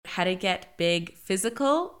how to get big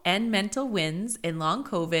physical and mental wins in long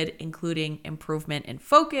COVID, including improvement in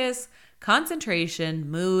focus,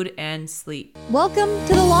 concentration, mood, and sleep. Welcome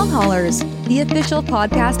to The Long Haulers, the official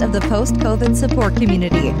podcast of the post-COVID support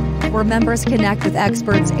community, where members connect with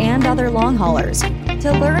experts and other long haulers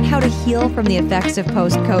to learn how to heal from the effects of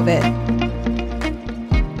post-COVID.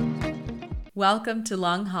 Welcome to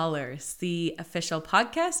Long Haulers, the official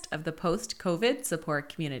podcast of the post-COVID support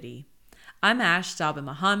community. I'm Ash Zaba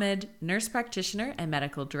Mohammed, nurse practitioner and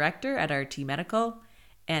medical director at RT Medical,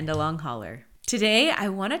 and a long hauler. Today, I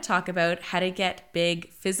want to talk about how to get big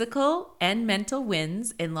physical and mental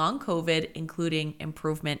wins in long COVID, including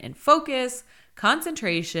improvement in focus,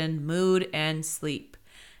 concentration, mood, and sleep.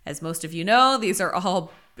 As most of you know, these are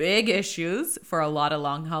all big issues for a lot of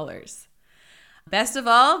long haulers. Best of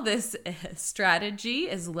all, this strategy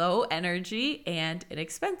is low energy and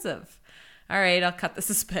inexpensive. All right, I'll cut the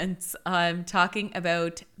suspense. I'm talking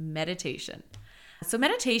about meditation. So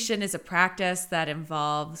meditation is a practice that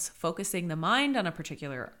involves focusing the mind on a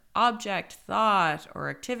particular object, thought, or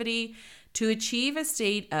activity to achieve a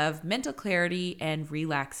state of mental clarity and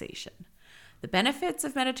relaxation. The benefits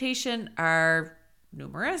of meditation are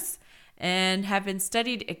numerous and have been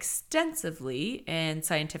studied extensively in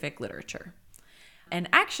scientific literature. And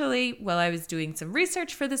actually, while I was doing some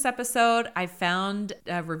research for this episode, I found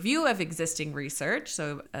a review of existing research,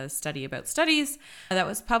 so a study about studies, that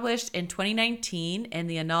was published in 2019 in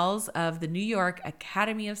the Annals of the New York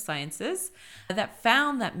Academy of Sciences that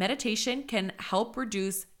found that meditation can help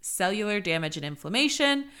reduce cellular damage and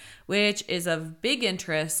inflammation, which is of big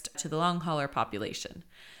interest to the long hauler population.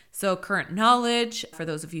 So current knowledge, for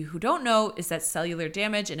those of you who don't know, is that cellular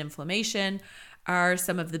damage and inflammation are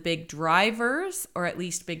some of the big drivers, or at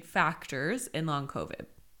least big factors, in long COVID.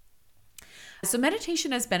 So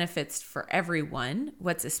meditation has benefits for everyone.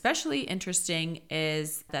 What's especially interesting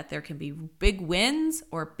is that there can be big wins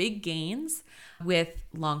or big gains with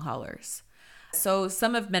long haulers. So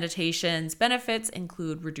some of meditation's benefits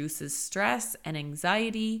include reduces stress and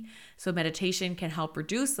anxiety. So meditation can help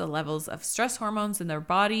reduce the levels of stress hormones in their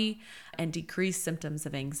body and decrease symptoms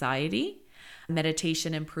of anxiety.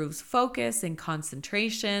 Meditation improves focus and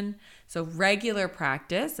concentration. So regular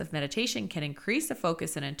practice of meditation can increase the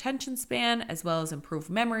focus and attention span, as well as improve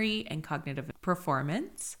memory and cognitive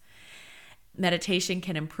performance. Meditation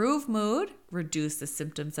can improve mood, reduce the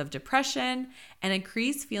symptoms of depression, and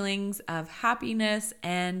increase feelings of happiness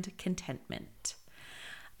and contentment.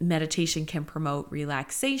 Meditation can promote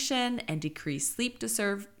relaxation and decrease sleep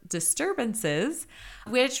disturbances,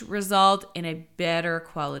 which result in a better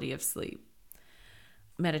quality of sleep.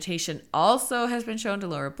 Meditation also has been shown to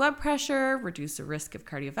lower blood pressure, reduce the risk of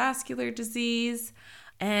cardiovascular disease,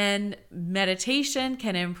 and meditation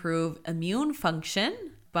can improve immune function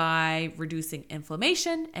by reducing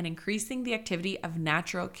inflammation and increasing the activity of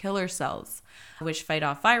natural killer cells, which fight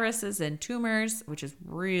off viruses and tumors, which is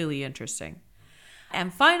really interesting.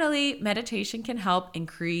 And finally, meditation can help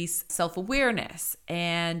increase self-awareness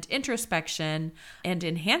and introspection and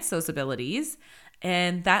enhance those abilities.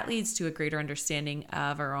 And that leads to a greater understanding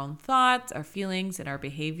of our own thoughts, our feelings, and our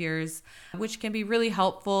behaviors, which can be really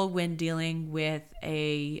helpful when dealing with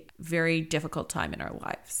a very difficult time in our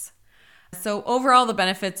lives. So overall, the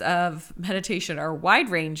benefits of meditation are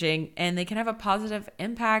wide-ranging, and they can have a positive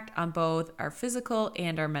impact on both our physical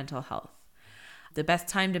and our mental health. The best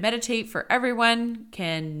time to meditate for everyone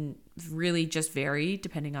can really just vary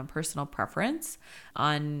depending on personal preference,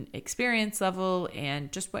 on experience level,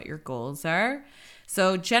 and just what your goals are.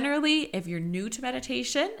 So generally, if you're new to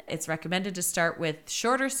meditation, it's recommended to start with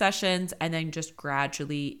shorter sessions and then just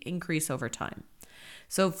gradually increase over time.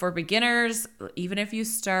 So for beginners, even if you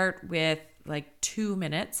start with like 2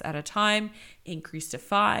 minutes at a time, increase to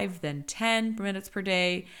 5, then 10 minutes per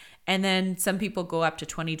day. And then some people go up to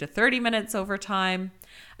 20 to 30 minutes over time.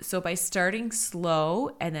 So by starting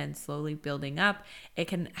slow and then slowly building up, it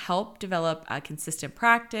can help develop a consistent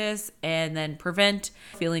practice and then prevent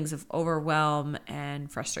feelings of overwhelm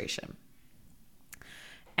and frustration.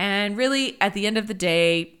 And really, at the end of the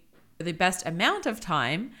day, the best amount of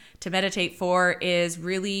time to meditate for is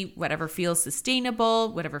really whatever feels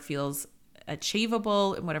sustainable, whatever feels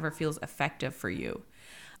achievable, and whatever feels effective for you.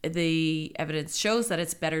 The evidence shows that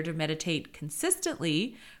it's better to meditate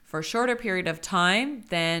consistently for a shorter period of time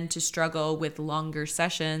than to struggle with longer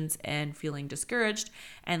sessions and feeling discouraged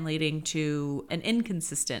and leading to an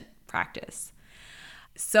inconsistent practice.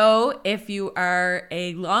 So if you are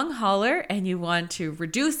a long hauler and you want to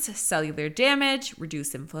reduce cellular damage,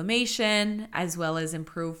 reduce inflammation, as well as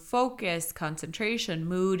improve focus, concentration,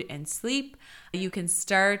 mood, and sleep, you can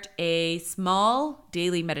start a small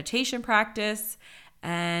daily meditation practice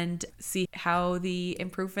and see how the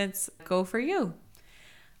improvements go for you.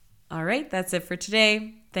 All right, that's it for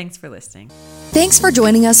today. Thanks for listening. Thanks for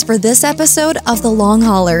joining us for this episode of The Long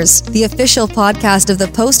Haulers, the official podcast of the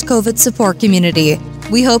post-COVID support community.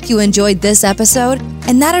 We hope you enjoyed this episode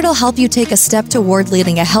and that it'll help you take a step toward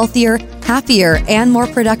leading a healthier, happier, and more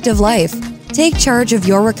productive life. Take charge of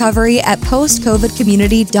your recovery at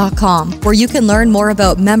postcovidcommunity.com, where you can learn more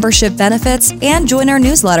about membership benefits and join our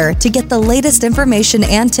newsletter to get the latest information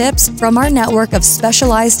and tips from our network of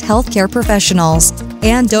specialized healthcare professionals.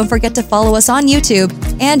 And don't forget to follow us on YouTube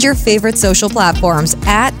and your favorite social platforms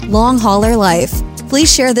at Long Hauler Life.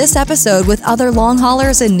 Please share this episode with other long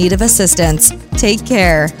haulers in need of assistance. Take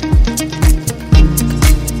care.